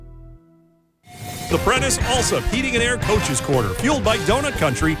The Prentice Allsup Heating and Air Coaches Corner, fueled by Donut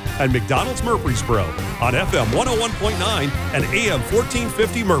Country and McDonald's Murfreesboro on FM 101.9 and AM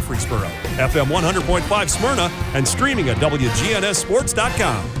 1450 Murfreesboro, FM 100.5 Smyrna, and streaming at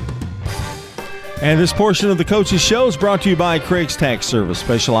WGNSSports.com. And this portion of the Coaches Show is brought to you by Craig's Tax Service,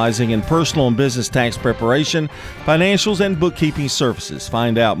 specializing in personal and business tax preparation, financials, and bookkeeping services.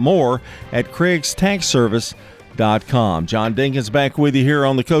 Find out more at craigstaxservice.com. John Dinkins back with you here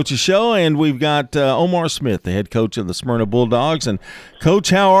on the Coaches Show, and we've got Omar Smith, the head coach of the Smyrna Bulldogs. And,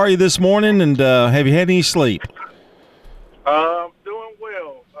 Coach, how are you this morning, and have you had any sleep? Doing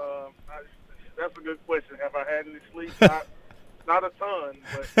well. That's a good question. Have I had any sleep? Not a ton,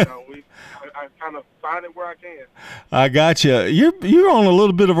 but I kind of find it where I can. I got you. You're on a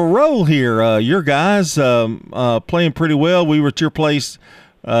little bit of a roll here. Your guys playing pretty well. We were at your place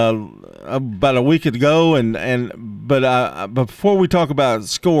about a week ago, but before we talk about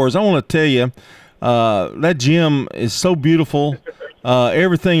scores, I want to tell you that gym is so beautiful.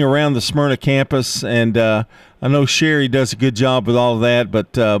 Everything around the Smyrna campus, and I know Sherry does a good job with all of that.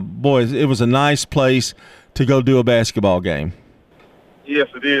 But boy, it was a nice place to go do a basketball game. Yes,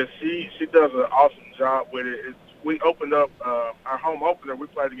 it is. She does an awesome job with it. We opened up our home opener. We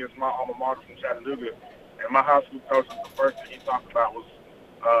played against my alma mater from Chattanooga, and my high school coach, the first thing he talked about was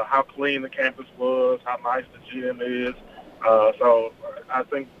how clean the campus was, how nice the gym is. So I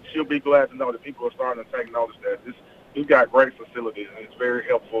think she'll be glad to know that people are starting to take notice that we've got great facilities, and it's very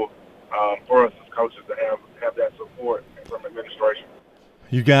helpful for us as coaches to have that support from administration.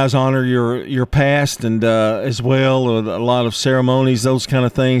 You guys honor your past and as well with a lot of ceremonies, those kind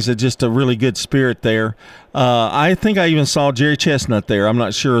of things. It's just a really good spirit there. I think I even saw Jerry Chestnut there. I'm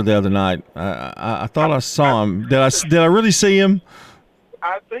not sure the other night. I thought I saw him. Did I really see him?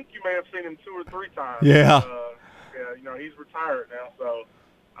 I think you may have seen him 2 or 3 times. Yeah. He's retired now, so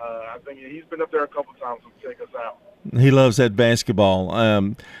I think he's been up there a couple times to check us out. He loves that basketball.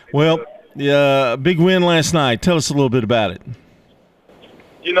 Big win last night. Tell us a little bit about it.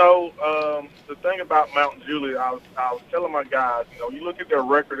 The thing about Mountain Juliet, I was telling my guys, you look at their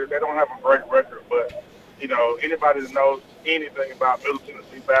record, they don't have a great record, but, anybody that knows anything about Middle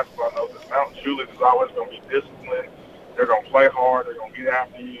Tennessee basketball knows that Mountain Juliet is always going to be disciplined. They're going to play hard. They're going to get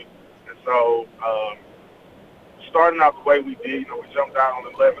after you. And so starting out the way we did, we jumped out on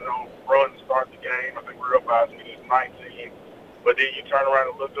the 11-0 run to start the game. I think we were up by as many as 19. But then you turn around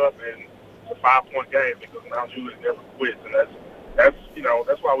and look up, and it's a 5-point game because Mountain Juliet never quits. And that's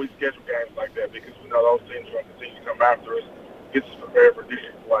why we schedule games like that, because we know those teams are going to continue to come after us, get us prepared for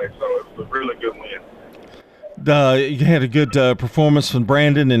district play. So it was a really good win. You had a good performance from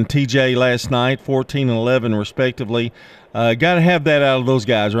Brandon and TJ last night, 14 and 11 respectively. Got to have that out of those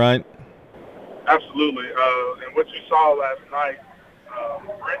guys, right? Absolutely. And what you saw last night,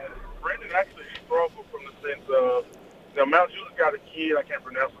 Brandon actually struggled from the sense of, Mount Juliet's got a kid, I can't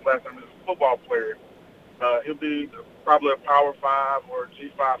pronounce the last name, he's a football player. He'll be probably a Power 5 or a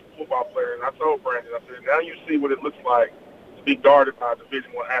G5 football player. And I told Brandon, I said, now you see what it looks like to be guarded by a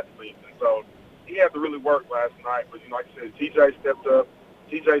Division I athlete. And so he had to really work last night. But, like I said, TJ stepped up.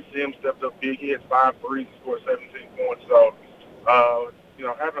 TJ Sims stepped up big. He had 5 threes and scored 17 points. So,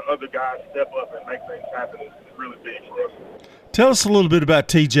 having other guys step up and make things happen is really big for us. Tell us a little bit about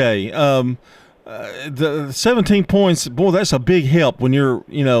TJ. The 17 points, boy, that's a big help when you're,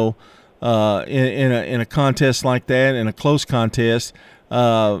 in a contest like that, in a close contest.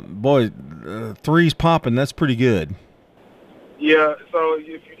 Threes popping, that's pretty good. Yeah, so if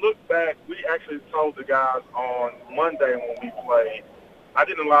you look back, we actually told the guys on Monday when we played, I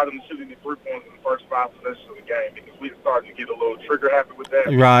didn't allow them to shoot any 3-pointers in the first 5 possessions of the game because we started to get a little trigger happy with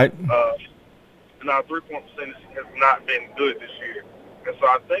that. Right. And our 3-point percentage has not been good this year. And so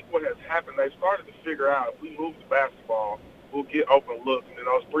I think what has happened, they've started to figure out if we move the basketball, we'll get open looks, and then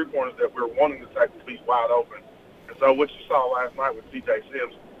those 3-pointers that we're wanting to take will be wide open. And so what you saw last night with TJ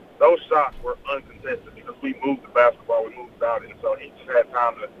Sims, those shots were uncontested because we moved the basketball, we moved out, and so he just had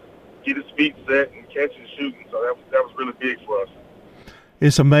time to get his feet set and catch and shoot. And so that was really big for us.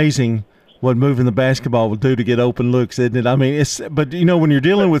 It's amazing what moving the basketball will do to get open looks, isn't it? I mean, but when you're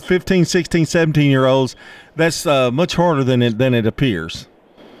dealing with 15, 16, 17-year-olds, that's much harder than it appears.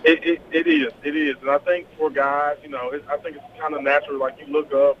 It is. And I think for guys, I think it's kind of natural. Like you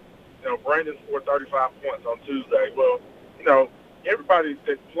look up, Brandon scored 35 points on Tuesday. Well, everybody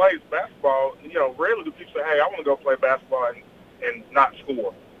that plays basketball, rarely do people say, hey, I want to go play basketball and not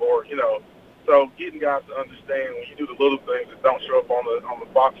score. Or, so getting guys to understand when you do the little things that don't show up on the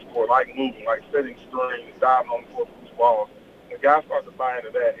box score, like moving, like setting screens, diving on the floor for loose balls, when guys start to buy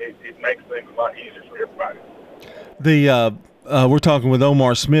into that, it makes things a lot easier for everybody. We're talking with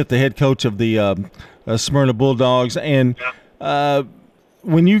Omar Smith, the head coach of the Smyrna Bulldogs. And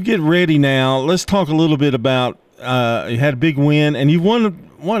when you get ready now, let's talk a little bit about you had a big win, and you've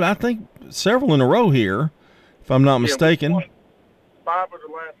won, I think, several in a row here, if I'm not mistaken. We won 5 of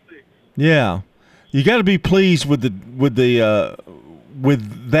the last 6. Yeah. You got to be pleased with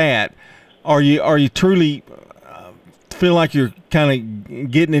that. Are you truly feel like you're kind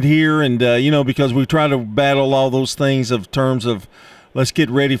of getting it here, and because we try to battle all those things of terms of let's get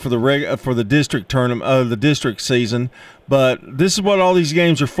ready for the district tournament, the district season, but this is what all these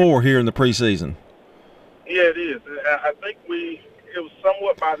games are for here in the preseason. Yeah, it is. I think it was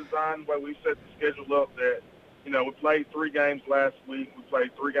somewhat by design the way we set the schedule up that we played 3 games last week, we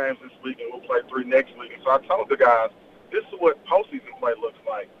played 3 games this week, and we'll play 3 next week. And so I told the guys, this is what postseason play looks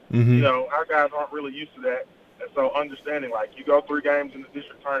like. Mm-hmm. Our guys aren't really used to that. And so understanding, like, you go 3 games in the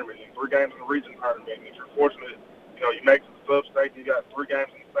district tournament and 3 games in the region tournament, and if you're fortunate, you make it to the sub-state, you got 3 games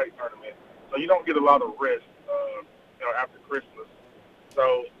in the state tournament. So you don't get a lot of rest, after Christmas.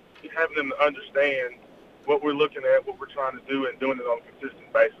 So having them to understand what we're looking at, what we're trying to do, and doing it on a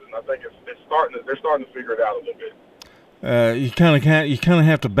consistent basis. And I think they're starting to figure it out a little bit. You kind of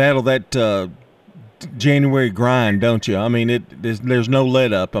have to battle that January grind, don't you? I mean, there's no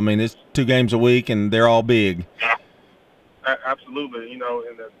let up. I mean, it's 2 games a week, and they're all big. Absolutely. In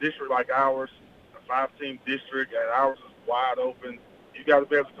a district like ours, a 5-team district, and ours is wide open, you got to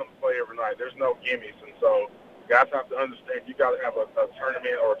be able to come to play every night. There's no gimmies, and so guys have to understand you got to have a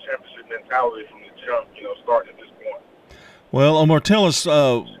tournament or a championship mentality from the jump, starting at this point. Well, Omar, tell us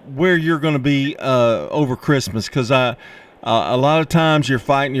where you're going to be over Christmas, because a lot of times you're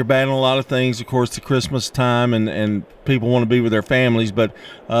battling a lot of things. Of course, the Christmas time, and people want to be with their families. But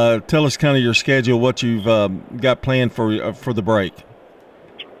tell us kind of your schedule, what you've got planned for the break.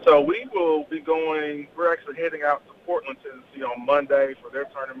 So we will be going. We're actually heading out to Portland, Tennessee on Monday for their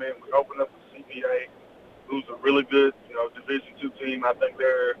tournament. We open up with CPA, who's a really good, Division II team. I think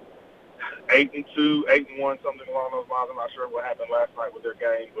they're 8-2, 8-1, something along those lines. I'm not sure what happened last night with their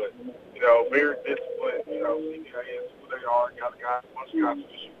game, but very disciplined. CPA is who they are. Got a bunch of guys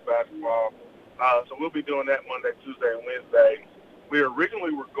who shoot basketball. So we'll be doing that Monday, Tuesday, and Wednesday. We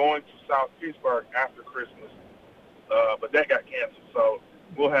originally were going to South Pittsburgh after Christmas, but that got canceled. So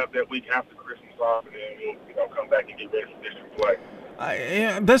we'll have that week after Christmas off, and then we'll come back and get ready for district play.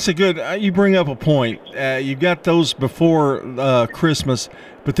 Yeah, that's a good. You bring up a point. You've got those before Christmas,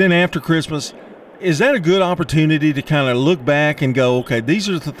 but then after Christmas, is that a good opportunity to kind of look back and go, okay, these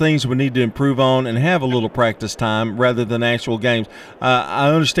are the things we need to improve on and have a little practice time rather than actual games? I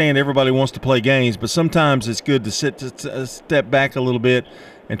understand everybody wants to play games, but sometimes it's good to step back a little bit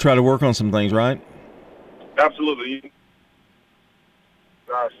and try to work on some things, right? Absolutely.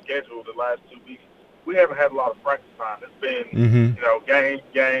 Our schedule the last 2 weeks, we haven't had a lot of practice time. It's been,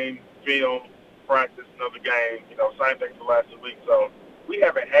 game, film, practice, another game, same thing for the last 2 weeks. So we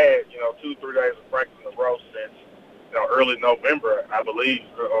haven't had, 2-3 days of practice in a row since, early November, I believe,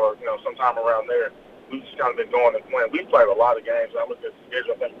 or sometime around there. We've just kind of been going and playing. We've played a lot of games. I looked at the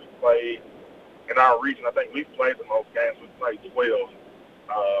schedule. I think we've played, in our region, I think we've played the most games. We've played 12.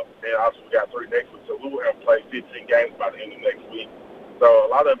 And obviously we got 3 next week, so we will have played 15 games by the end of next week. So a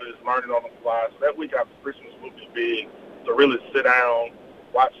lot of it is learning on the fly. So that week after Christmas will be big to really sit down,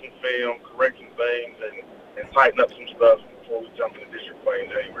 watch some film, correct some things, and tighten up some stuff before we jump into district play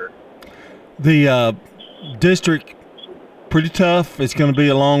in January. The district, pretty tough. It's going to be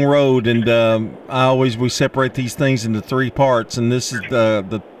a long road, and we separate these things into 3 parts, and this is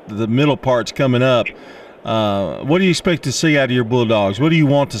the middle part's coming up. What do you expect to see out of your Bulldogs? What do you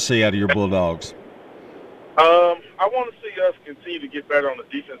want to see out of your Bulldogs? I want to see us continue to get better on the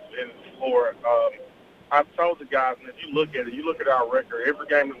defensive end of the floor. I've told the guys, and if you look at our record, every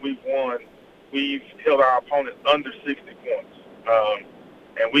game that we've won, we've held our opponent under 60 points.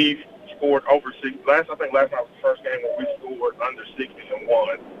 And we've scored over 60. I think last night was the first game where we scored under 60 and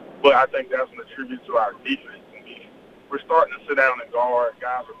won. But I think that's an attribute to our defense. And we're starting to sit down and guard.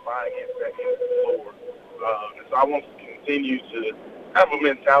 Guys are buying into that end of the floor. And so I want to continue to have a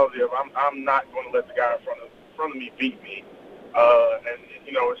mentality of I'm not going to let the guy in front of me beat me. And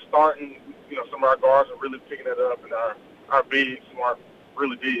it's starting. Some of our guards are really picking it up, and our bigs who aren't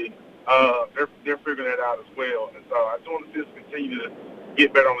really big, they're figuring that out as well. And so I just want to see us continue to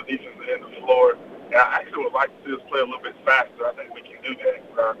get better on the defensive end of the floor. And I actually would like to see us play a little bit faster. I think we can do that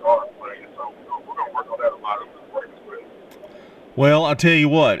with our guard play. And so we're going to work on that a lot over the break as well. Well, I'll tell you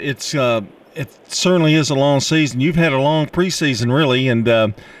what, it certainly is a long season. You've had a long preseason, really, and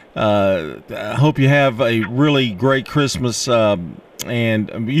I hope you have a really great Christmas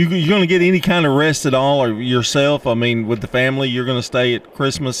you're going to get any kind of rest at all, or yourself? I mean, with the family, you're going to stay at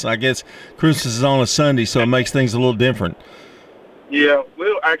Christmas. I guess Christmas is on a Sunday, so it makes things a little different. Yeah,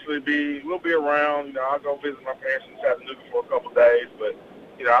 we'll be around. You know, I'll go visit my parents in Chattanooga for a couple of days, but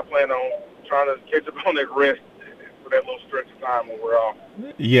I plan on trying to catch up on that rest for that little stretch of time when we're off.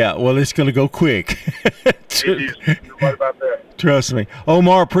 Yeah, well, it's going to go quick. It is. You're right about that. Trust me.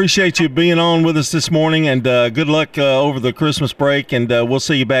 Omar, appreciate you being on with us this morning, and good luck over the Christmas break, and we'll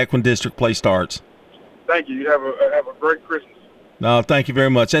see you back when district play starts. Thank you. You have a great Christmas. No, thank you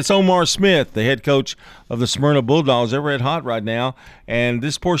very much. That's Omar Smith, the head coach of the Smyrna Bulldogs. They're red hot right now. And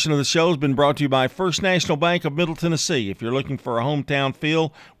this portion of the show has been brought to you by First National Bank of Middle Tennessee. If you're looking for a hometown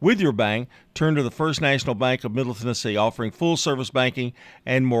feel with your bank, turn to the First National Bank of Middle Tennessee, offering full-service banking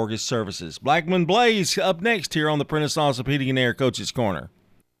and mortgage services. Blackman Blaze up next here on the Prentice Allsup Heating and Air Coach's Corner.